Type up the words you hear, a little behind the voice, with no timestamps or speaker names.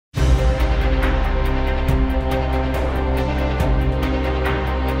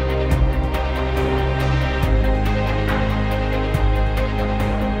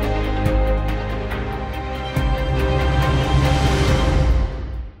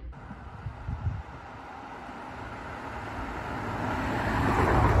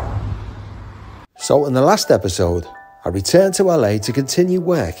So in the last episode, I returned to LA to continue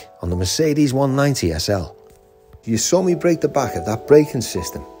work on the Mercedes 190 SL. You saw me break the back of that braking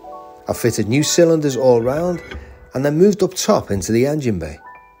system. I fitted new cylinders all round and then moved up top into the engine bay.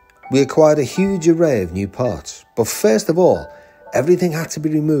 We acquired a huge array of new parts, but first of all, everything had to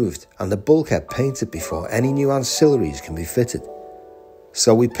be removed and the bulkhead painted before any new ancillaries can be fitted.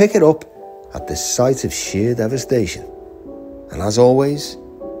 So we pick it up at this site of sheer devastation. And as always,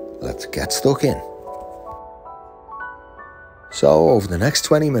 let's get stuck in. So over the next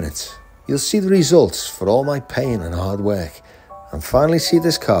 20 minutes, you'll see the results for all my pain and hard work and finally see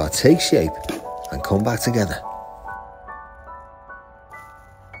this car take shape and come back together.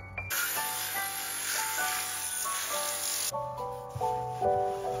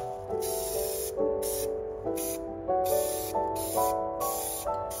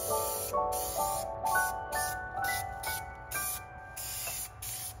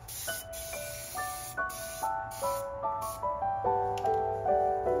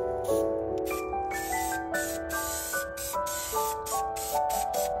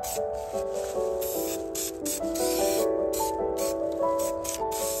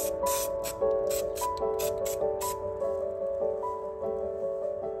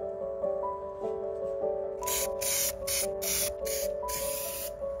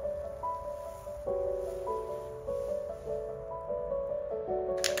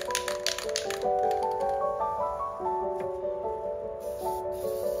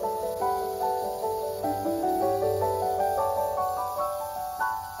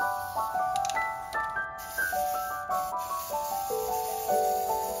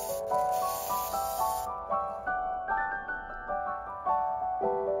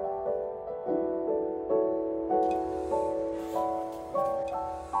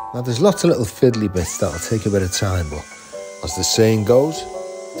 Now there's lots of little fiddly bits that'll take a bit of time, but as the saying goes,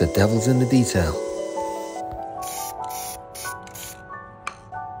 the devil's in the detail.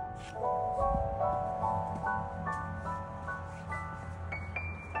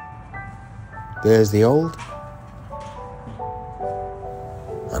 There's the old,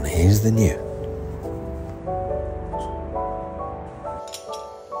 and here's the new.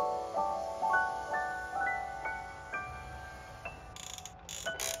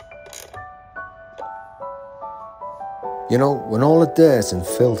 You know, when all the dirt and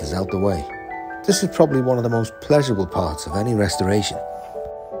filth is out the way, this is probably one of the most pleasurable parts of any restoration.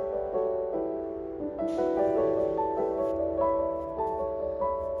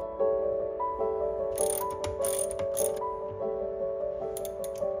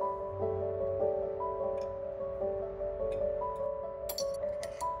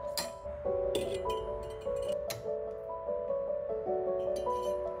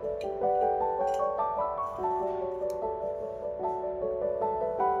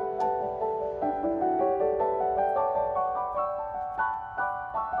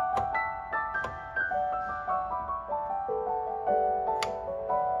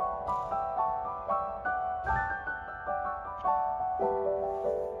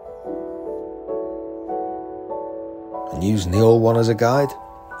 And using the old one as a guide,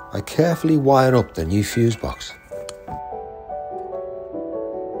 I carefully wire up the new fuse box.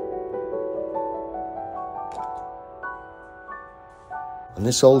 And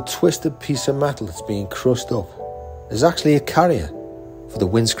this old twisted piece of metal that's being crushed up is actually a carrier for the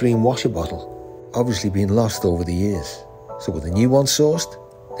windscreen washer bottle, obviously being lost over the years. So with a new one sourced,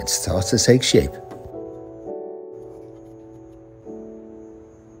 it starts to take shape.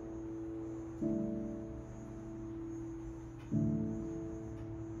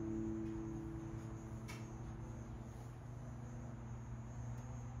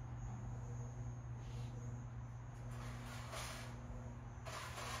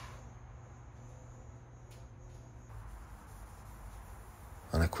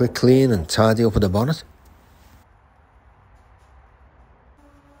 And a quick clean and tidy up of the bonnet.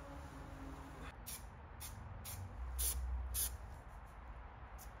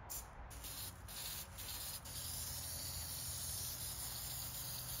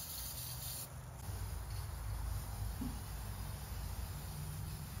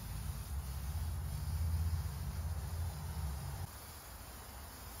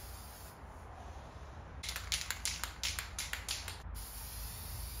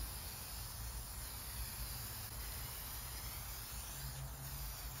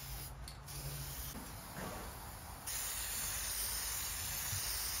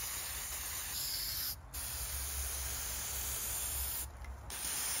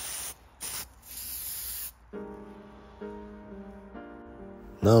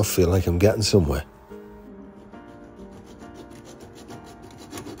 Now I feel like I'm getting somewhere.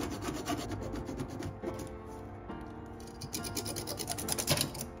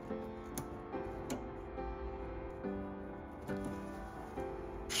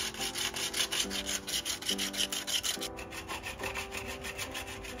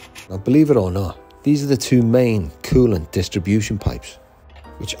 Now, believe it or not, these are the two main coolant distribution pipes,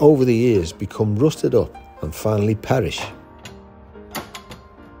 which over the years become rusted up and finally perish.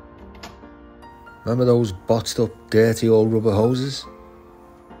 Remember those botched up, dirty old rubber hoses?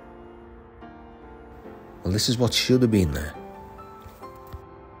 Well, this is what should have been there.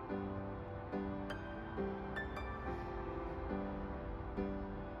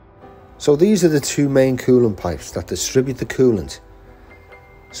 So these are the two main coolant pipes that distribute the coolant.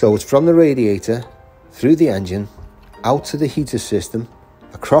 So it's from the radiator, through the engine, out to the heater system,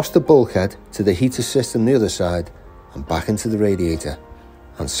 across the bulkhead to the heater system the other side, and back into the radiator.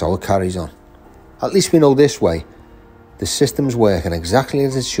 And so it carries on. At least we know this way the system's working exactly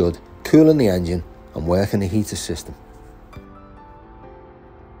as it should, cooling the engine and working the heater system.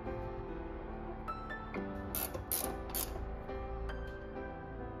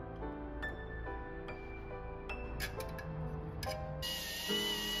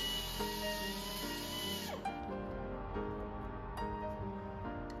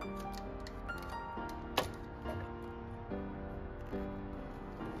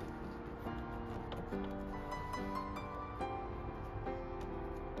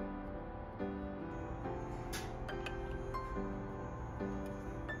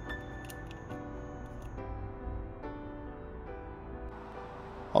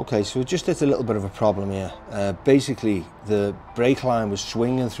 Okay, so just hit a little bit of a problem here. Basically, the brake line was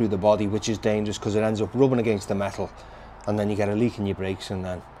swinging through the body, which is dangerous because it ends up rubbing against the metal, and then you get a leak in your brakes, and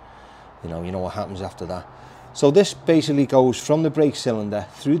then you know what happens after that. So this basically goes from the brake cylinder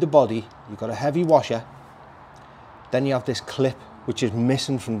through the body. You've got a heavy washer, then you have this clip which is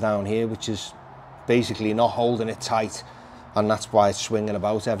missing from down here, which is basically not holding it tight, and that's why it's swinging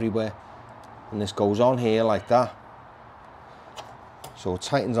about everywhere. And this goes on here like that. So it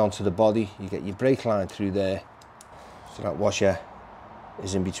tightens onto the body, you get your brake line through there. So that washer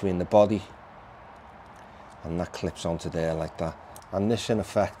is in between the body and that clips onto there like that. And this in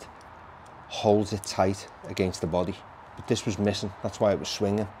effect holds it tight against the body. But this was missing, that's why it was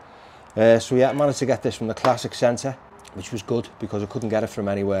swinging. So yeah, I managed to get this from the Classic Centre, which was good because I couldn't get it from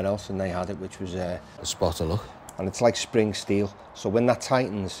anywhere else, and they had it, which was a spot of luck. And it's like spring steel, so when that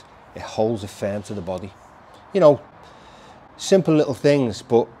tightens, it holds it firm to the body. You know, simple little things,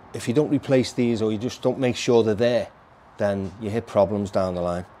 but if you don't replace these or you just don't make sure they're there, then you hit problems down the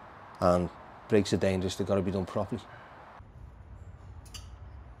line, and brakes are dangerous, they've got to be done properly.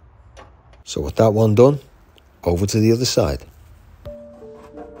 So with that one done, over to the other side.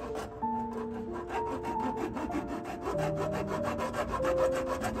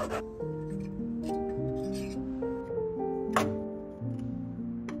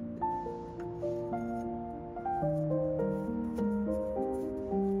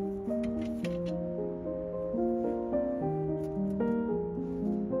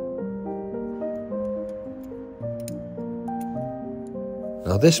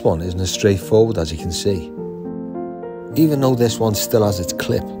 Now this one isn't as straightforward as you can see. Even though this one still has its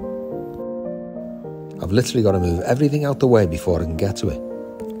clip, I've literally got to move everything out the way before I can get to it.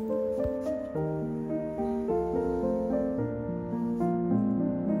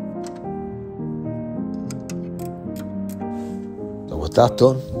 So with that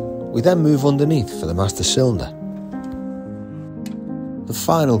done, we then move underneath for the master cylinder. The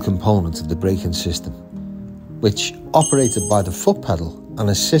final component of the braking system, which, operated by the foot pedal and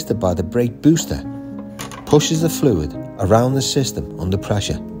assisted by the brake booster, pushes the fluid around the system under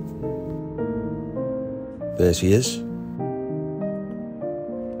pressure. There she is.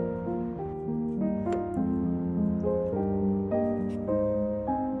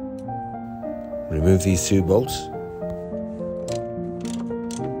 Remove these two bolts.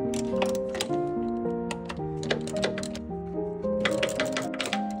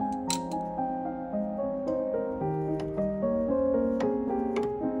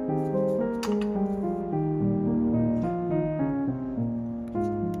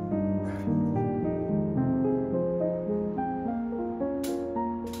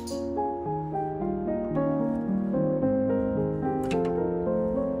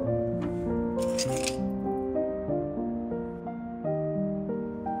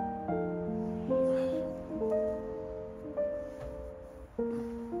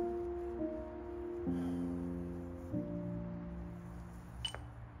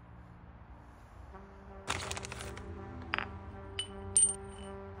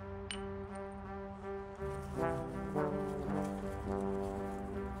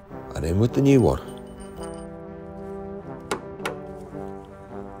 And in with the new one.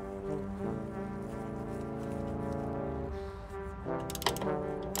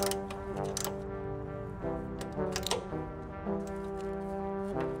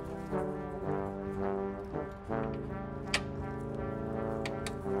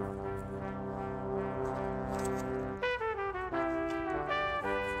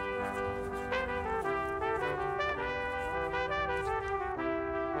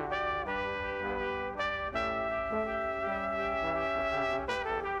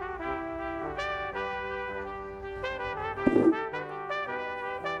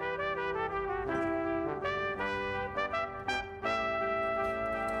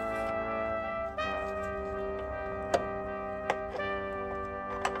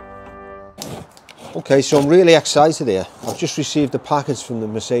 Okay, so I'm really excited here. I've just received a package from the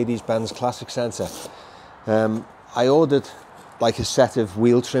Mercedes-Benz Classic Centre. I ordered like a set of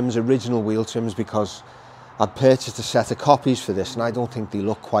wheel trims, original wheel trims, because I'd purchased a set of copies for this and I don't think they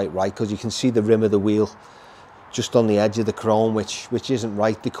look quite right, because you can see the rim of the wheel just on the edge of the chrome, which isn't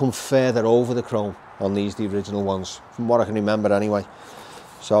right. They come further over the chrome on these, the original ones, from what I can remember anyway.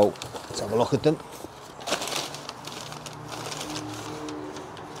 So let's have a look at them.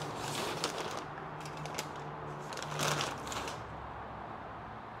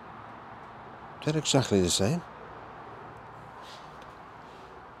 They're exactly the same.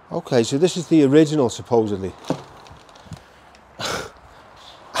 Okay, so this is the original, supposedly.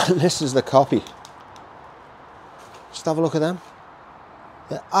 And this is the copy. Just have a look at them.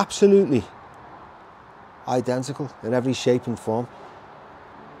 They're absolutely identical in every shape and form.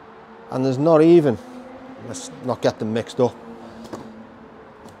 And there's not even, let's not get them mixed up,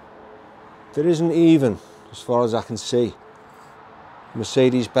 there isn't even, as far as I can see,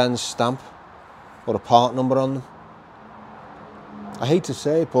 Mercedes-Benz stamp or a part number on them. I hate to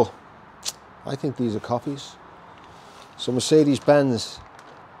say it, but I think these are copies. So Mercedes-Benz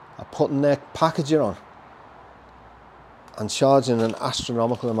are putting their packaging on and charging an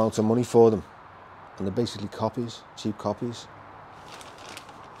astronomical amount of money for them, and they're basically copies, cheap copies.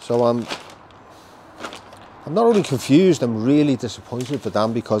 So I'm not only confused, I'm really disappointed for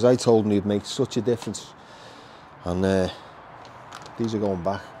them, because I told them it'd make such a difference, and these are going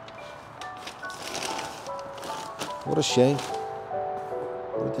back. What a shame.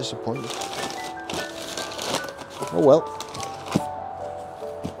 What a disappointment. Oh well.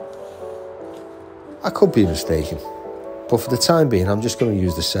 I could be mistaken, but for the time being I'm just going to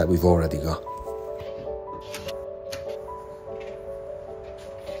use the set we've already got.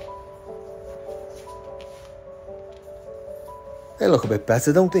 They look a bit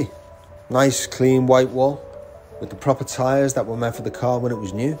better, don't they? Nice clean white wall with the proper tyres that were meant for the car when it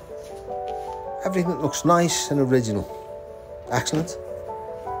was new. Everything looks nice and original. Excellent.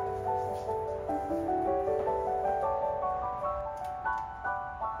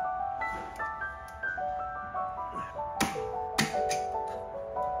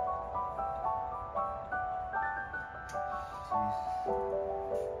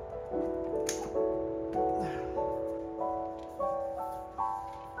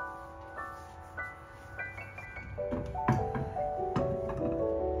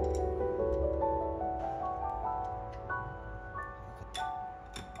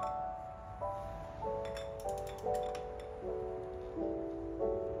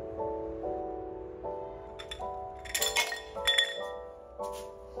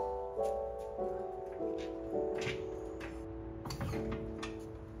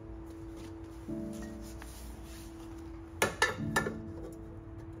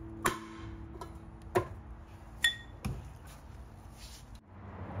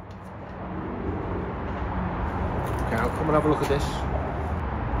 Now come and have a look at this.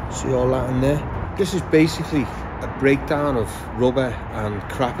 See all that in there? This is basically a breakdown of rubber and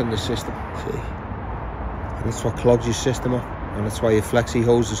crap in the system. See? And that's what clogs your system up, and that's why your flexi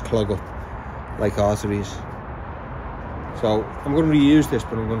hoses clog up like arteries. So I'm going to reuse this,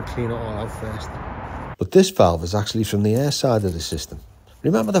 but I'm going to clean it all out first. But this valve is actually from the air side of the system.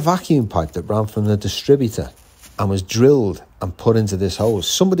 Remember the vacuum pipe that ran from the distributor and was drilled and put into this hose?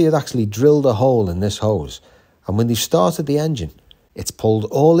 Somebody had actually drilled a hole in this hose, and when they started the engine, it's pulled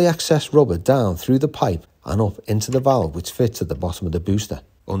all the excess rubber down through the pipe and up into the valve, which fits at the bottom of the booster,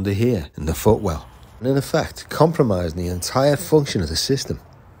 under here in the footwell, and in effect compromising the entire function of the system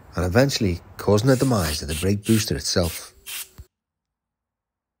and eventually causing the demise of the brake booster itself.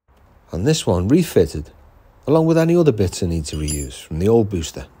 And this one refitted along with any other bits I need to reuse from the old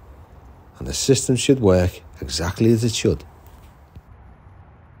booster, and the system should work exactly as it should.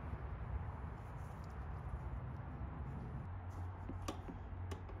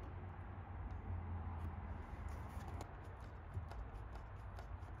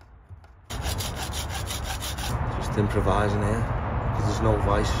 Just improvising here because there's no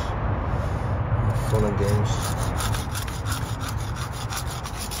vice. Fun and games.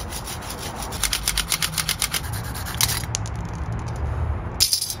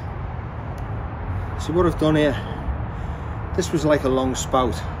 So what I've done here, this was like a long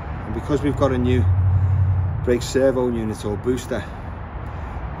spout, and because we've got a new brake servo unit or booster,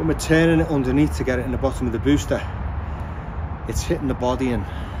 when we're turning it underneath to get it in the bottom of the booster, it's hitting the body and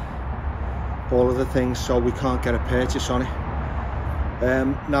all of the things, so we can't get a purchase on it.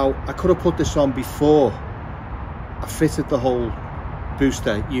 Now I could have put this on before I fitted the whole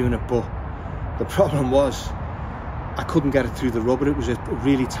booster unit, but the problem was I couldn't get it through the rubber. It was a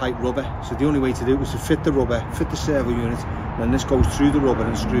really tight rubber, so the only way to do it was to fit the rubber, fit the servo unit, and then this goes through the rubber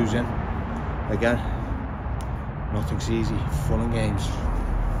and screws in. Again, nothing's easy, fun and games.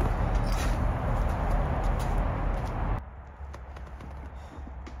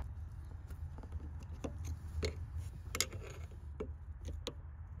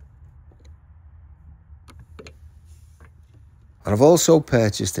 And I've also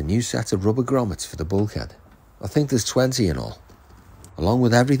purchased a new set of rubber grommets for the bulkhead. I think there's 20 in all. Along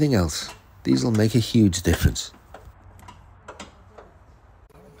with everything else, these will make a huge difference.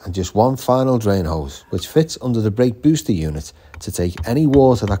 And just one final drain hose, which fits under the brake booster unit to take any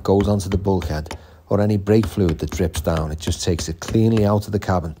water that goes onto the bulkhead or any brake fluid that drips down. It just takes it cleanly out of the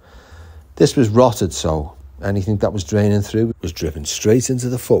cabin. This was rotted, so anything that was draining through was dripping straight into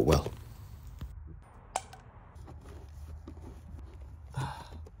the footwell.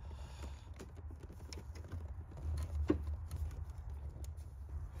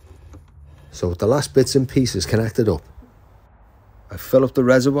 So with the last bits and pieces connected up, I fill up the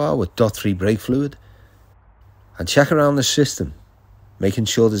reservoir with .3 brake fluid and check around the system, making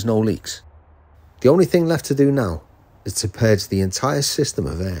sure there's no leaks. The only thing left to do now is to purge the entire system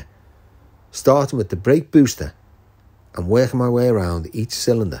of air, starting with the brake booster and working my way around each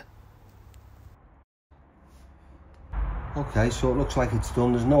cylinder. Okay, so it looks like it's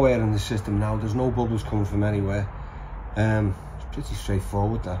done. There's no air in the system now. There's no bubbles coming from anywhere. It's pretty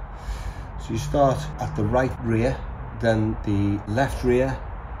straightforward there. So you start at the right rear, then the left rear,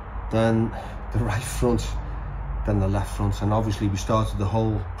 then the right front, then the left front. And obviously we started the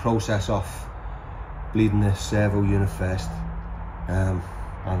whole process off bleeding the servo unit first. And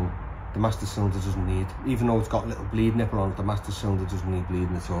the master cylinder doesn't need, even though it's got a little bleed nipple on it, the master cylinder doesn't need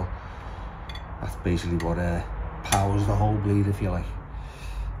bleeding at all. That's basically what powers the whole bleed, if you like.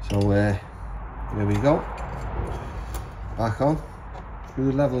 So there we go. Back on.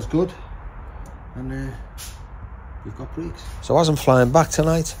 Fluid level's good. And we've got brakes. So as I'm flying back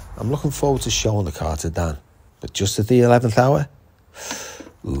tonight, I'm looking forward to showing the car to Dan. But just at the 11th hour,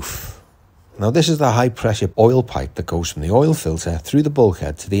 oof. Now this is the high pressure oil pipe that goes from the oil filter through the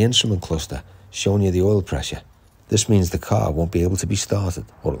bulkhead to the instrument cluster, showing you the oil pressure. This means the car won't be able to be started,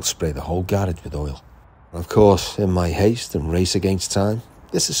 or it'll spray the whole garage with oil. And of course, in my haste and race against time,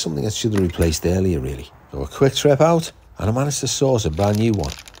 this is something I should have replaced earlier really. So a quick trip out, and I managed to source a brand new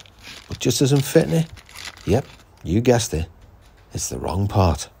one. But just as I'm fitting it, yep, you guessed it, it's the wrong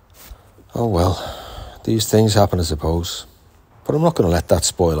part. Oh well, these things happen I suppose. But I'm not going to let that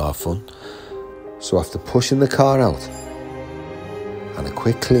spoil our fun. So after pushing the car out and a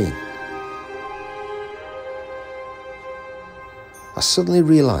quick clean, I suddenly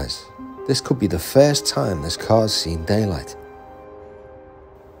realised this could be the first time this car's seen daylight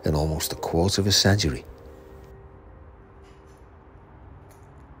in almost a quarter of a century.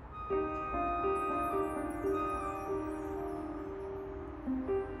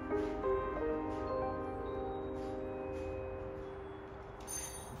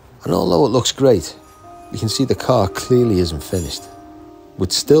 And although it looks great, you can see the car clearly isn't finished.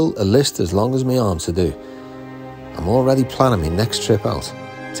 With still a list as long as my arm to do, I'm already planning my next trip out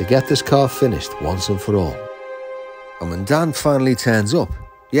to get this car finished once and for all. And when Dan finally turns up,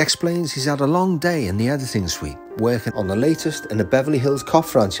 he explains he's had a long day in the editing suite, working on the latest in the Beverly Hills Cop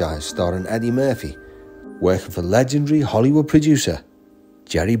franchise starring Eddie Murphy, working for legendary Hollywood producer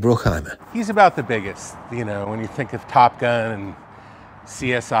Jerry Bruckheimer. He's about the biggest, you know, when you think of Top Gun and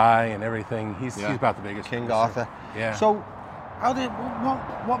CSI and everything, he's about the biggest. King Arthur. Yeah. So,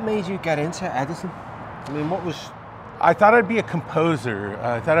 what made you get into editing? I mean, what was... I thought I'd be a composer.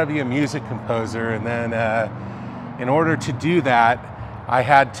 I thought I'd be a music composer, and then in order to do that, I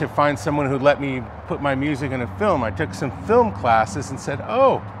had to find someone who'd let me put my music in a film. I took some film classes and said,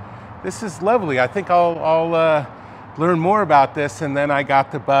 oh, this is lovely. I think I'll learn more about this, and then I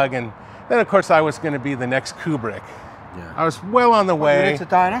got the bug, and then of course I was going to be the next Kubrick. Yeah. I was well on the way. You were into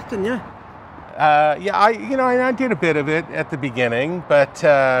directing, yeah? I did a bit of it at the beginning, but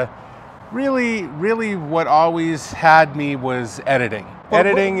really what always had me was editing.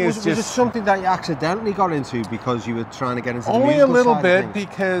 Editing was it something that you accidentally got into because you were trying to get into the musical side? Only a little bit,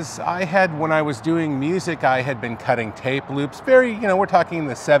 because when I was doing music, I had been cutting tape loops. We're talking in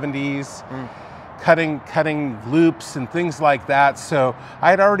the 70s, cutting loops and things like that. So I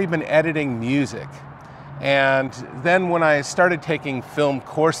had already been editing music. And then when I started taking film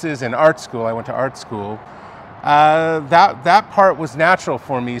courses in art school, I went to art school, that part was natural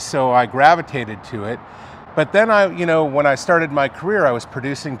for me, so I gravitated to it. But then when I started my career, I was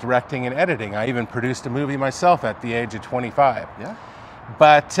producing, directing, and editing. I even produced a movie myself at the age of 25. Yeah.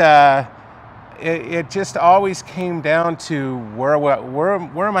 But it just always came down to where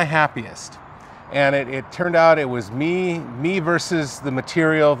am I happiest? And it turned out it was me versus the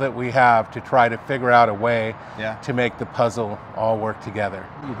material that we have to try to figure out a way to make the puzzle all work together.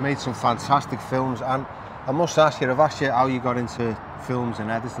 You've made some fantastic films, and I must ask you, I've asked you how you got into films and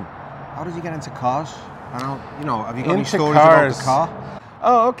editing. How did you get into cars? And how, you know, have you got any stories about the car?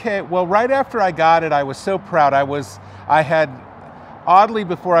 Oh, okay. Well, right after I got it, I was so proud. I had, oddly,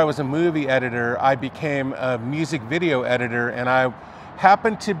 before I was a movie editor, I became a music video editor, and I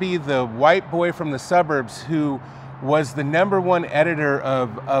happened to be the white boy from the suburbs who was the #1 editor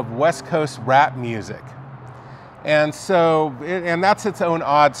of West Coast rap music. And so, and that's its own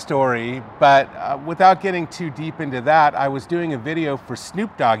odd story, but without getting too deep into that, I was doing a video for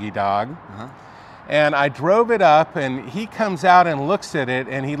Snoop Doggy Dogg, and I drove it up, and he comes out and looks at it,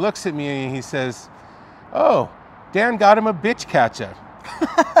 and he looks at me and he says, "Oh, Dan got him a bitch catcher."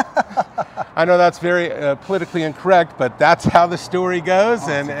 I know that's very politically incorrect, but that's how the story goes,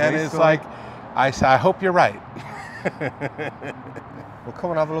 and it's story. Like, I hope you're right. Well,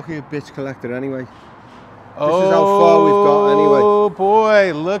 come and have a look at your bitch collector anyway. This is how far we've got anyway. Oh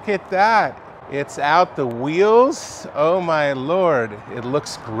boy, look at that. It's out the wheels. Oh my Lord, it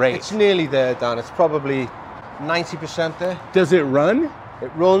looks great. It's nearly there, Dan. It's probably 90% there. Does it run?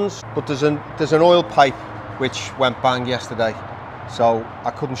 It runs, but there's an oil pipe which went bang yesterday. So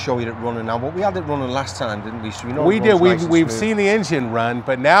I couldn't show you it running now, but we had it running last time, didn't we? So we know we did. We've seen the engine run,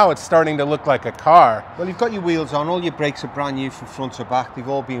 but now it's starting to look like a car. Well, you've got your wheels on. All your brakes are brand new from front to back. They've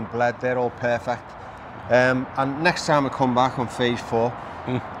all been bled. They're all perfect. And next time I come back on phase 4,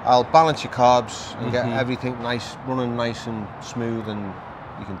 I'll balance your carbs and get everything nice, running nice and smooth, and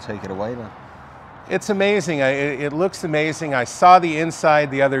you can take it away then. It's amazing. It looks amazing. I saw the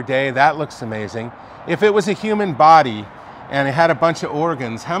inside the other day. That looks amazing. If it was a human body and it had a bunch of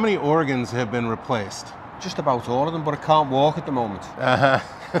organs, how many organs have been replaced? Just about all of them, but I can't walk at the moment. But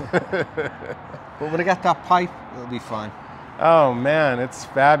when I get that pipe, it'll be fine. Oh man, it's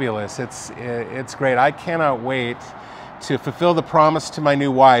fabulous. It's great. I cannot wait to fulfill the promise to my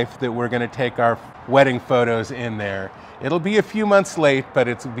new wife that we're going to take our wedding photos in there. It'll be a few months late, but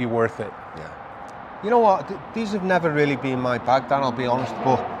it'll be worth it. Yeah. You know what? These have never really been my bag, Dan, I'll be honest,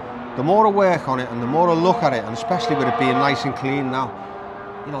 but the more I work on it and the more I look at it, and especially with it being nice and clean now,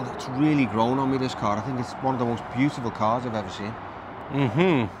 you know, it's really grown on me, this car. I think it's one of the most beautiful cars I've ever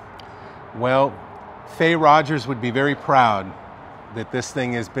seen. Well, Faye Rogers would be very proud that this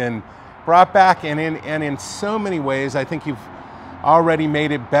thing has been brought back, and in so many ways, I think you've already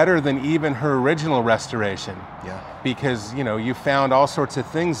made it better than even her original restoration. Yeah. Because, you know, you found all sorts of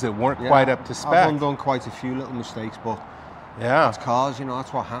things that weren't quite up to spec. I've done quite a few little mistakes, but yeah, that's cars, you know,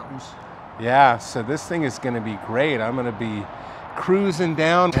 that's what happens. Yeah, so this thing is going to be great. I'm going to be cruising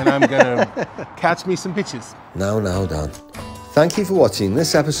down, and I'm going to catch me some bitches. Now, Dan. Thank you for watching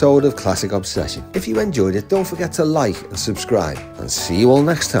this episode of Classic Obsession. If you enjoyed it, don't forget to like and subscribe, and see you all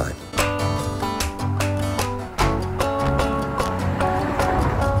next time.